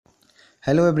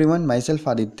Hello everyone, myself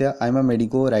Aditya. I'm a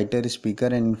medico, writer, speaker,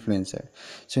 and influencer.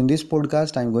 So, in this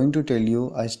podcast, I'm going to tell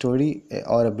you a story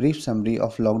or a brief summary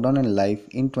of lockdown and life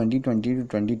in 2020 to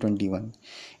 2021.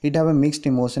 It have a mixed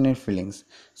emotion and feelings.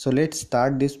 So, let's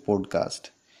start this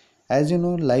podcast. As you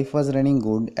know, life was running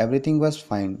good, everything was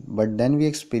fine, but then we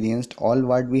experienced all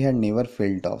what we had never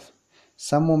felt of.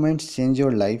 Some moments change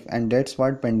your life, and that's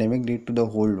what pandemic did to the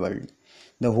whole world.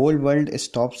 The whole world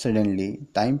stopped suddenly.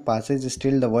 Time passes,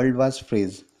 still the world was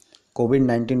freeze. COVID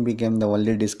 19 became the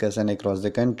only discussion across the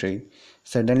country.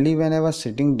 Suddenly, when I was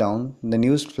sitting down, the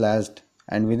news flashed,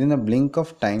 and within a blink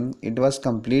of time, it was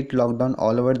complete lockdown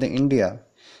all over the India.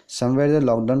 Somewhere the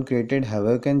lockdown created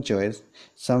havoc and choice,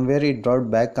 somewhere it brought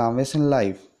back calmness in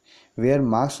life. Where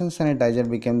masks and sanitizer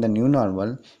became the new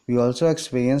normal, we also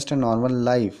experienced a normal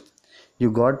life. You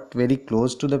got very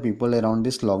close to the people around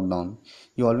this lockdown.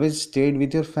 You always stayed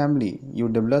with your family. You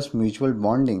developed mutual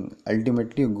bonding.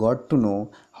 Ultimately, you got to know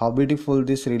how beautiful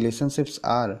these relationships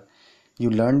are.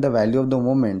 You learn the value of the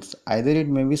moments. Either it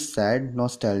may be sad,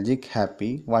 nostalgic,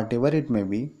 happy, whatever it may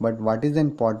be, but what is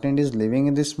important is living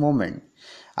in this moment.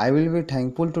 I will be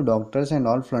thankful to doctors and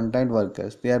all frontline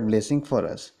workers. They are blessing for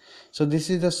us. So this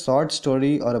is a short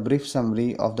story or a brief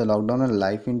summary of the lockdown and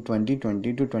life in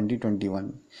 2020 to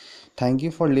 2021. Thank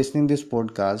you for listening this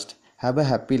podcast. Have a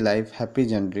happy life, happy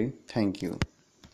January. Thank you.